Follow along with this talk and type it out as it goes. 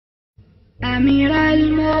أمير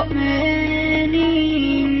المؤمنين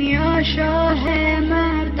يا شاه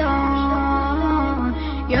مردان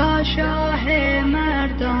يا شاه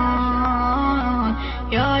مردان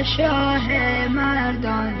يا شاه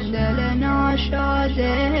مردان دلنا شاد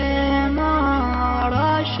ما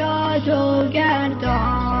را شاد و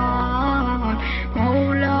گردان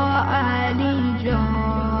مولا علی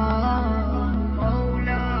جان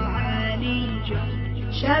مولا علی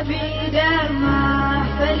جان شبی در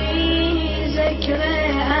محفلی ذکر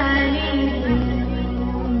علی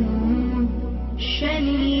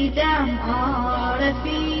شنیدم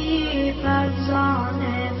عارفی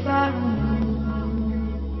فرزانه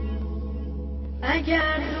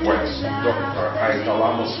Was Dr.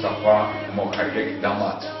 Ayatollah Mostafa Mohaghegh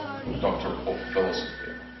Damad, Doctor of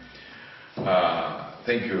Philosophy.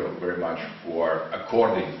 Thank you very much for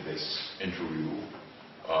according this interview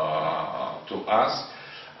to us.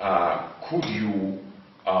 Could you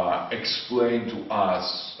explain to us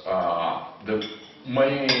the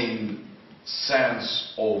main sense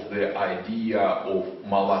of the idea of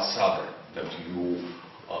Aleksandr that you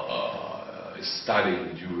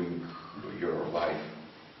studied during your life?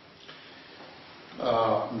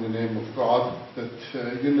 In the name of God, that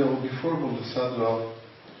before Mostafa,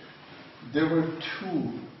 there were two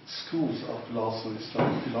schools of philosophy,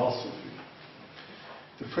 Islamic philosophy.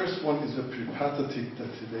 The first one is the pre-pathetic,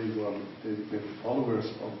 that they were followers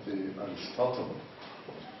of the Aristotle,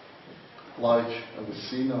 like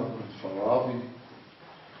Avicenna and Farabi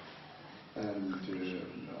and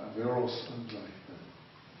Averroes and like that.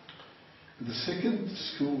 The second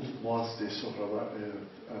school was the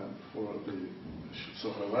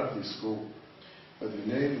Sohrawardi school, by the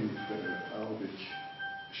name in Arabic,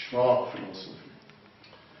 Shra philosophy.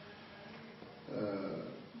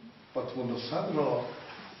 But Mostafa,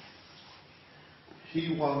 he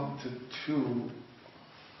wanted to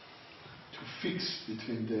fix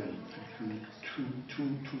between them, between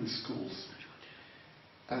two schools,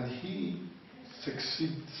 and he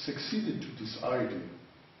succeeded to this idea.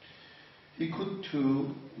 He could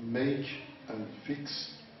to make and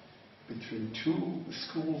fix between two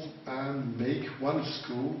schools and make one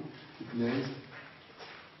school. It named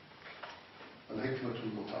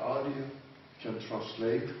Aleksandr can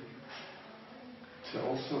translate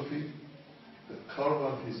theosophy. The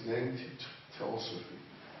Karban is named theosophy.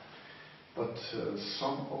 But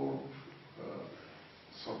some are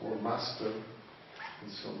master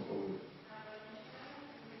and some are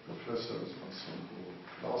professors and some are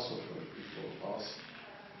philosophers before us.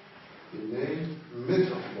 The name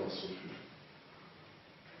metaphilosophy.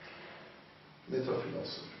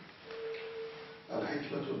 Metaphilosophy.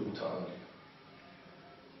 Al-Hikmat al-Muta'ali.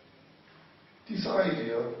 This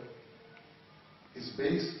idea is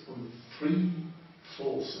based on three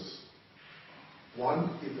sources. One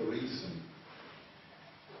is the reason,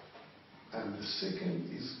 and the second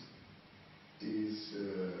is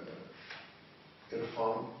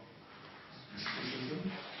Irfan, mysticism,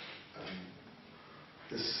 and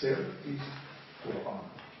the third is Quran.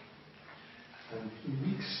 And he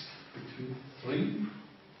mixed between three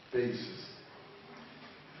bases.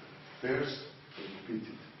 First, I repeat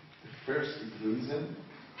it. The first is reason,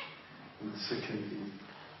 and the second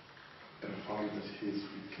is Irfan, that his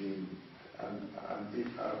became, and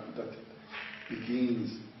that begins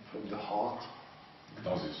from the heart.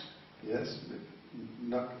 Gnosis. Yes,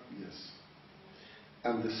 yes.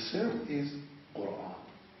 And the third is Quran.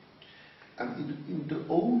 And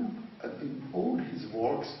in all his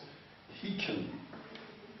works, he can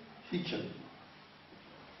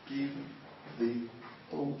give the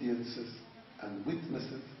audiences and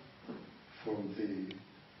witnesses from the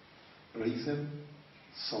reason,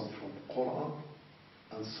 some from Quran,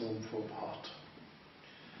 and some from heart.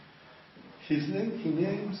 He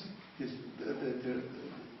names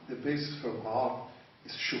the basis from heart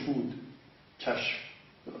is shuhud, kashf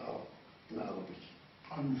in Arabic.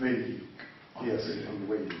 Unveiling. Yes,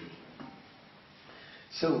 unveiling.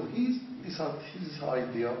 So his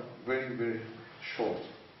idea, very, very short,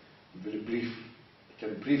 very brief. I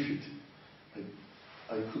can brief it.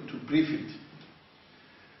 I could to brief it.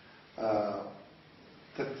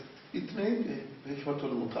 That it named Hikmat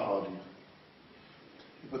al-Muta'ali.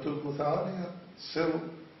 Hikmat al-Muta'ali, so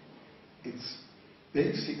its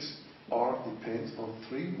basics depends on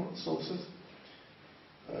three sources.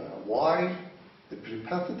 Why the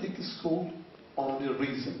pre-pathetic school only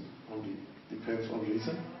reason, only depends on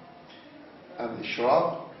reason, and the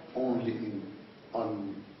Ishraq only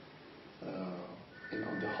on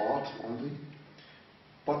the heart only.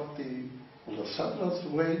 But the Mustapha's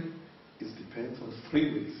way depends on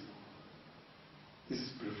three ways. This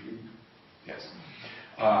is briefly. Yes.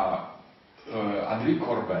 Andrei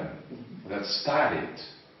Korban, that studied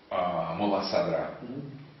Mullah Sadra,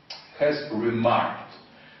 has remarked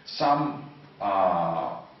some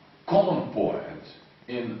common point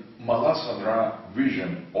in Mullah Sadra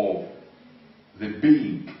vision of the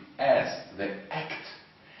being as the act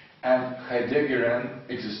and Heideggerian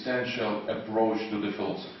existential approach to the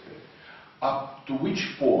philosophy. Up to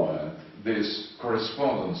which point this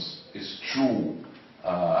correspondence is true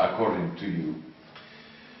according to you?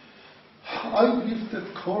 I believe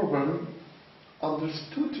that Korban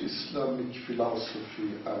understood Islamic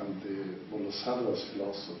philosophy and the Mullah Sadra's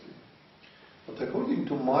philosophy. But according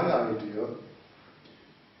to my idea,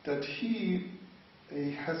 that he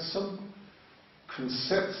has some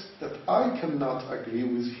concepts that I cannot agree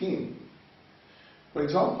with him. For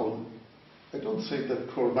example, I don't say that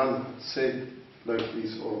Korban said like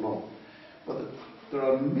this or no, but there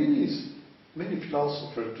are many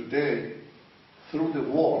philosophers today through the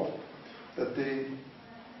world that they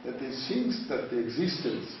think that the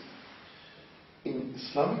existence in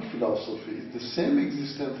Islamic philosophy is the same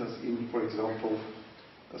existence as in, for example,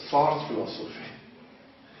 Sartre's philosophy.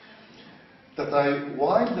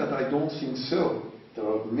 While I don't think so, there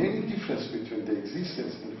are many differences between the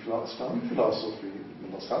existence in Islamic philosophy,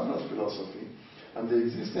 Mullah Sadra's philosophy, and the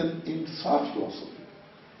existence in Sartre's philosophy.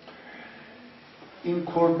 In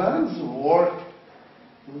Korban's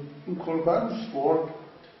work,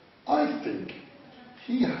 I think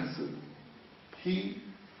he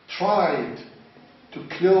tried to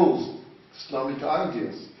close Islamic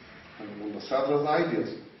ideas and Mullah Sadra's ideas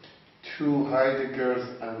to Heidegger's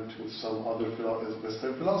and to some other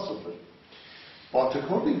Western philosophers. But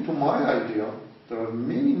according to my idea, there are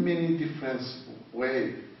many different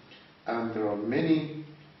ways, and there are many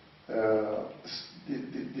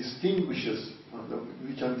distinguishes.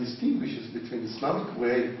 We can distinguish between Islamic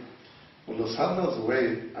way, Mullah Sadra's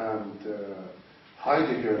way, and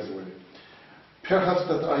Heidegger's way. Perhaps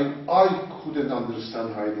that I couldn't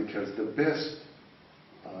understand Heidegger's the best.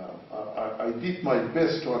 I did my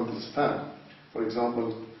best to understand. For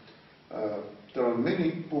example, there are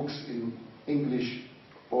many books in English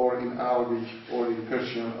or in Arabic or in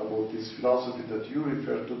Persian about this philosophy that you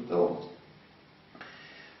refer to those.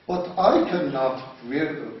 But I cannot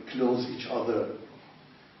close each other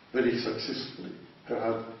very successfully.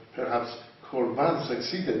 Perhaps Korban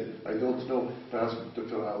succeeded. I don't know. Perhaps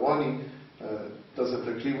Dr. Awani doesn't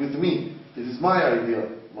agree with me. This is my idea,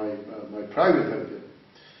 my private idea.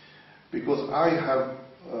 Because I have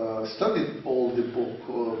studied all the book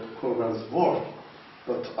Korban's work,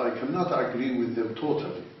 but I cannot agree with them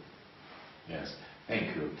totally. Yes,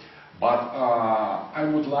 thank you. But I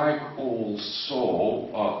would like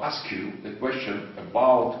also ask you the question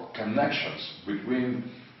about connections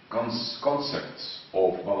between concepts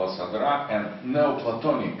of Mullah Sadra and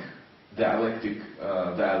Neoplatonic dialectic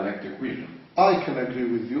vision. I can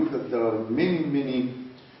agree with you that there are many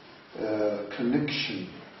connections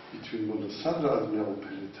between Mullah Sadra and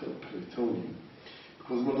Neoplatonian.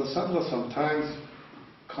 Because Mullah Sadra sometimes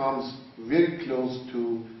comes very close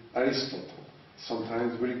to Aristotle,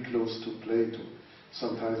 sometimes very close to Plato,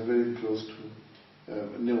 sometimes very close to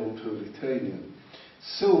Neoplatonian.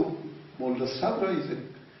 So Mullah Sadra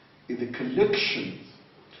is a collection.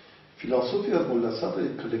 Philosophy of Mullah Sadra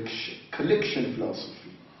is a collection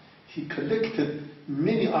philosophy. He collected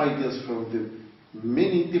many ideas from the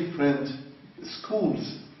many different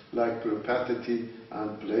schools like Peripatety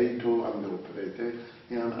and Plato and Neoplatonian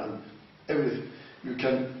and everything. You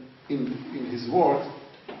can, in his work,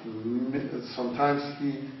 sometimes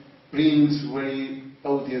he brings very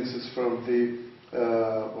audiences from the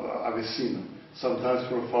Avicenna, sometimes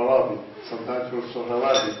from Farabi, sometimes from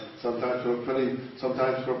Sohrawardi, sometimes from Khalil,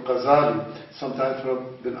 sometimes from Ghazali, sometimes from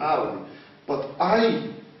Ibn Arabi. But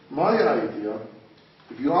my idea,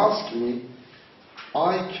 if you ask me,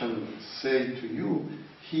 I can say to you,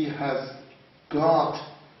 he has got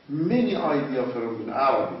many ideas from Ibn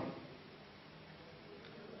Arabi.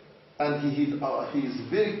 And he is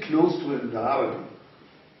very close to Ibn Arabi.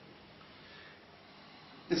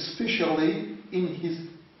 Especially in his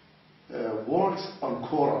works on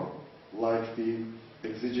Quran, like the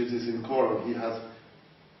exegesis in Quran. He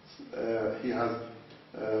has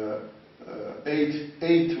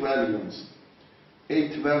 8 volumes.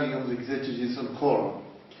 8 volumes exegesis on Quran.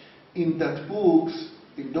 In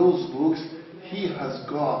those books, he has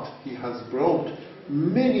brought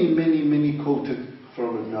many quoted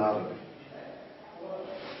from Ibn Arabi.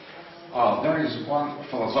 There is one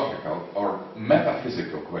philosophical or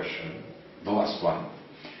metaphysical question, the last one,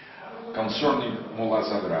 concerning Mullah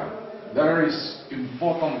Sadra. There is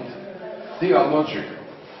important theological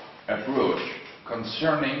approach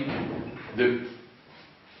concerning the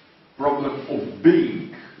problem of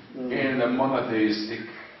being in a monotheistic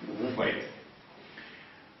faith.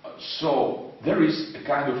 So there is a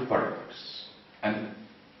kind of paradox, and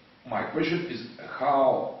my question is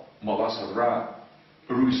how Mostafa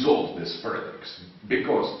resolved this paradox.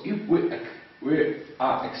 Because if we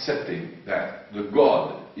are accepting that the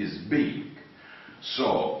God is being,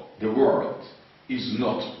 so the world is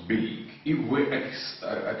not being. If we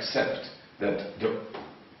accept that the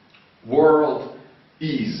world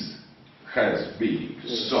has being,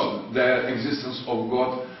 so the existence of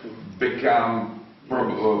God become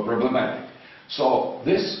problematic. So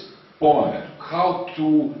this point, how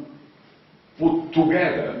to put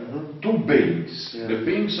together two beings, the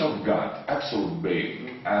beings of God, absolute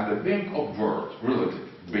being, and the being of world, relative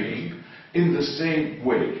being, in the same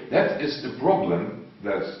way. That is the problem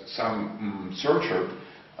that some searcher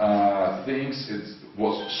thinks it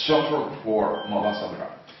was suffered for Mostafa.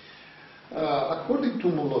 According to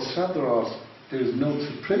Mostafa, there is no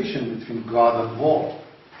separation between God and world.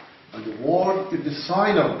 And the world is the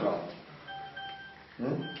sign of God.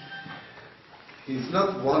 He's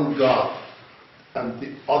not one God and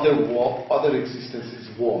the other existence is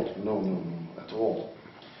world. No, at all.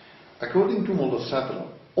 According to Mostafa,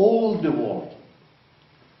 all the world,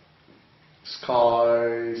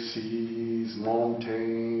 sky, seas,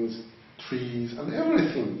 mountains, trees, and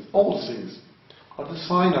everything, all things, are the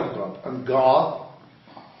sign of God. And God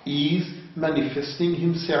is manifesting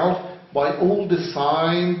himself by all the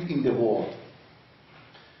signs in the world.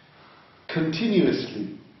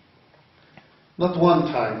 Continuously. Not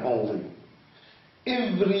one time only.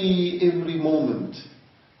 Every moment,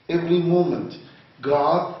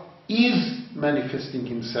 God is manifesting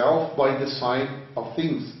himself by the sign of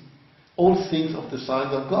things. All things of the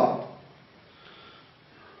signs of God.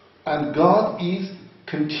 And God is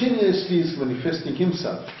continuously manifesting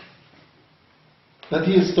himself. That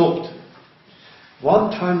he has stopped.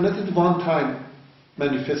 One time, not at one time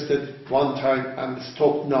manifested, one time and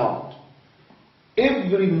stopped now.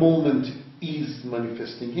 Every moment is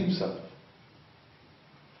manifesting himself.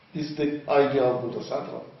 This is the idea of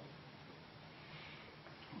Mostafa.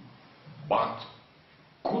 But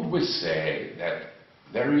could we say that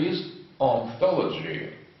there is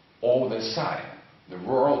ontology of the sign? The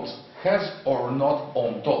world has or not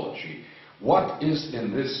ontology? What is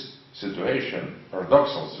in this situation,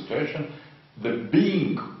 paradoxical situation, the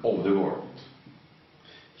being of the world?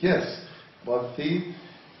 Yes, but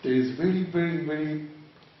there is very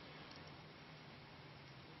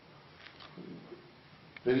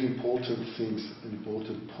important things, an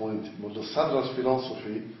important point in Mostafa's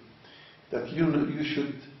philosophy, that you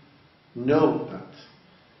should know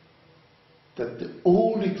that the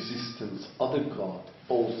all existence, other God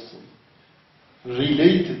also,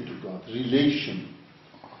 related to God, relation.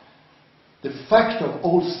 The fact of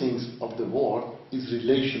all things of the world is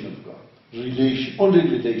relation of God. Relation, only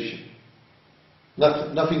relation.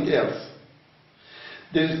 Nothing else.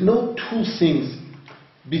 There is no two things,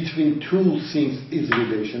 between two things is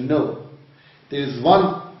relation. No. There is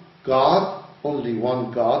one God, only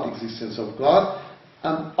one God, existence of God,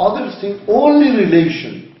 and other things, only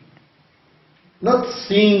relation. Not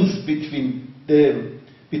things between them,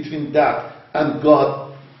 between that and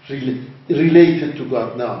God, related to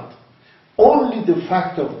God, not. Only the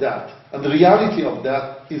fact of that and the reality of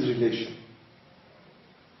that is relation.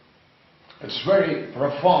 It's very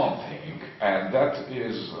profound thing, and that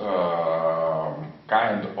is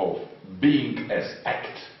kind of being as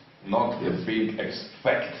act, not the being as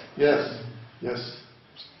fact. Yes.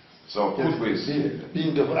 So could we see it?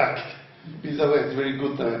 Being of act is a very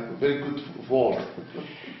good word.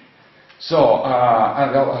 So,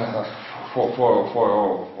 and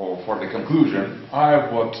for the conclusion, I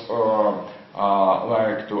would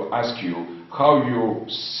like to ask you how you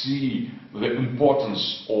see the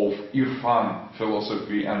importance of Irfan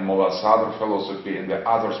philosophy and Mostafa philosophy and the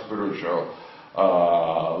other spiritual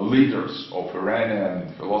leaders of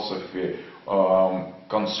Iranian philosophy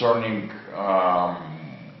concerning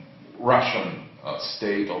Russian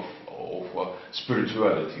state of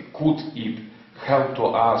spirituality. Could it help to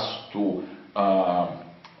us to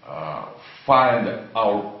find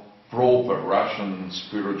our proper Russian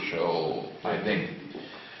spiritual identity?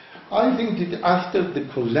 I think that after the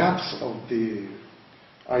collapse of the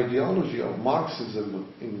ideology of Marxism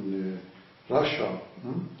in Russia,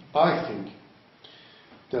 I think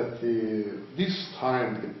that this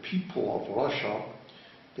time the people of Russia,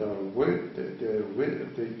 they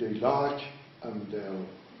like and they're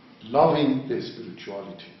loving their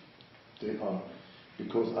spirituality. They are,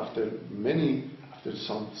 because after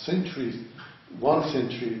some centuries, 1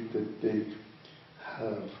 century, that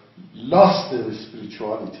have lost their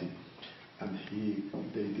spirituality, and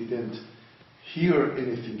they didn't hear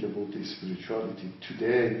anything about the spirituality.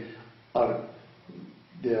 Today,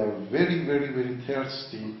 they are very, very, very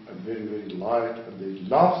thirsty and very, very light, and they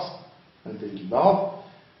love, and they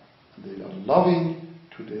are loving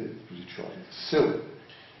to the spirituality. So,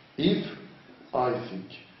 I think,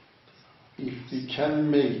 if we can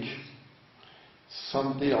make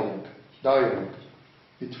some dialogue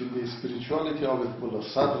between the spirituality of Mullah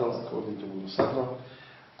Sadra, according to Mullah Sadra,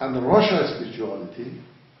 and the Russia's spirituality,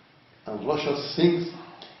 and Russia thinks,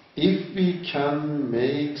 if we can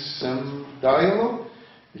make some dialogue,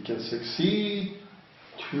 we can succeed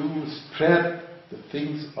to spread the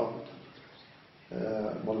things of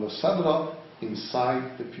Mullah Sadra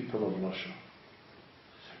inside the people of Russia.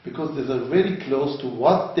 Because they are very close to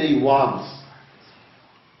what they want.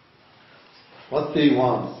 What they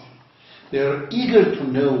want. They are eager to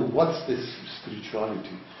know what's this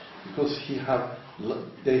spirituality. Because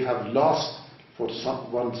they have lost for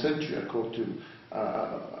 1 century, according to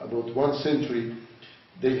about 1 century,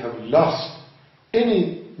 they have lost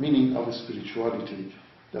any meaning of spirituality.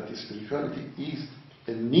 That spirituality is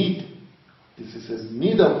a need. This is a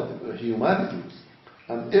need of humanity.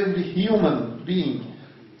 And every human being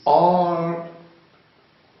are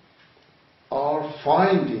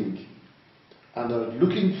finding and are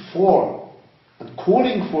looking for and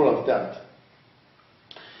calling for of that.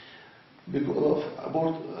 Because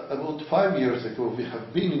about 5 years ago, we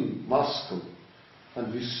have been in Moscow,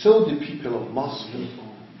 and we saw the people of Moscow,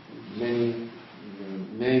 many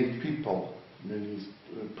named people, many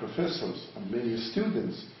professors, and many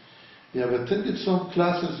students. We have attended some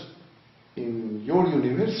classes in your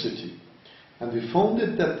university, and we found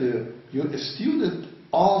that the students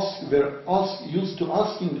used to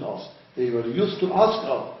asking us. They were used to ask.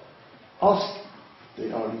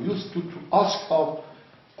 They are used to ask about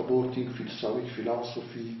Islamic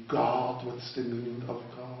philosophy, God. What's the meaning of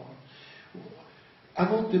God?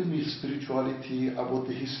 About the spirituality, about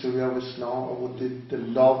the history of Islam, about the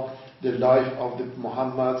love, the life of the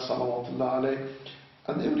Muhammad sallallahu alaihi,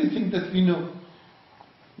 and everything that we know.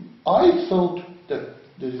 I thought that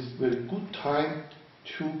there is very good time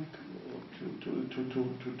to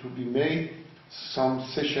be made some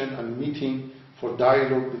session and meeting for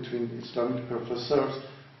dialogue between Islamic professors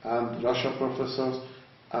and Russia professors,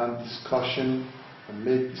 and discussion, and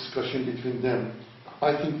make discussion between them.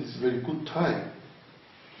 I think it's a very good time.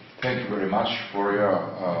 Thank you very much for your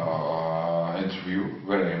interview.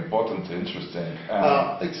 Very important, interesting.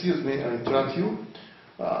 Excuse me, I interrupt you.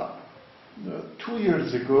 2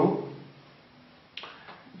 years ago,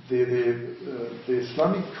 the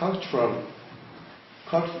Islamic cultural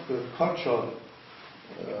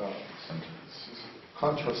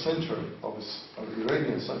center of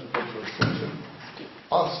Iranian Central Cultural Center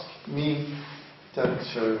asked me that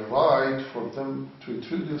right for them to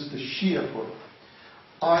introduce the Shia for.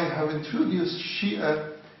 I have introduced Shia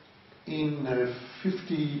in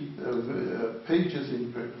 50 pages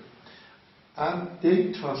in print, and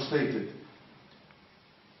they translated.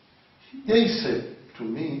 They said to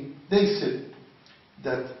me,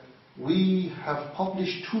 that we have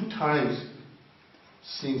published 2 times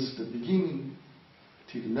since the beginning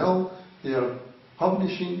till now. They are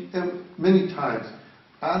publishing many times,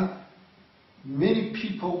 and many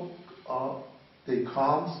people they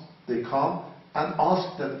come and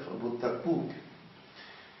ask them about that book.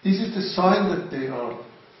 This is the sign that they are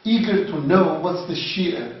eager to know what's the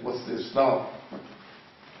Shia, what's the Islam.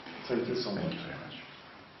 Thank you so much.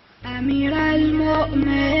 أمير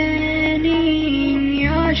المؤمنين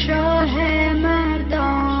يا شاه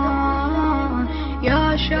مردان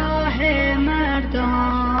يا شاه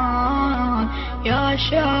مردان يا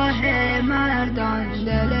شاه مردان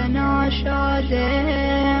دلنا شاد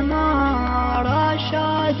ما را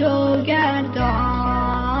شاد و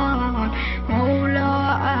گردان مولا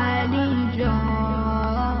علی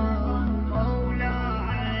جان مولا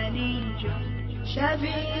علی جان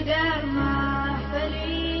شفیع در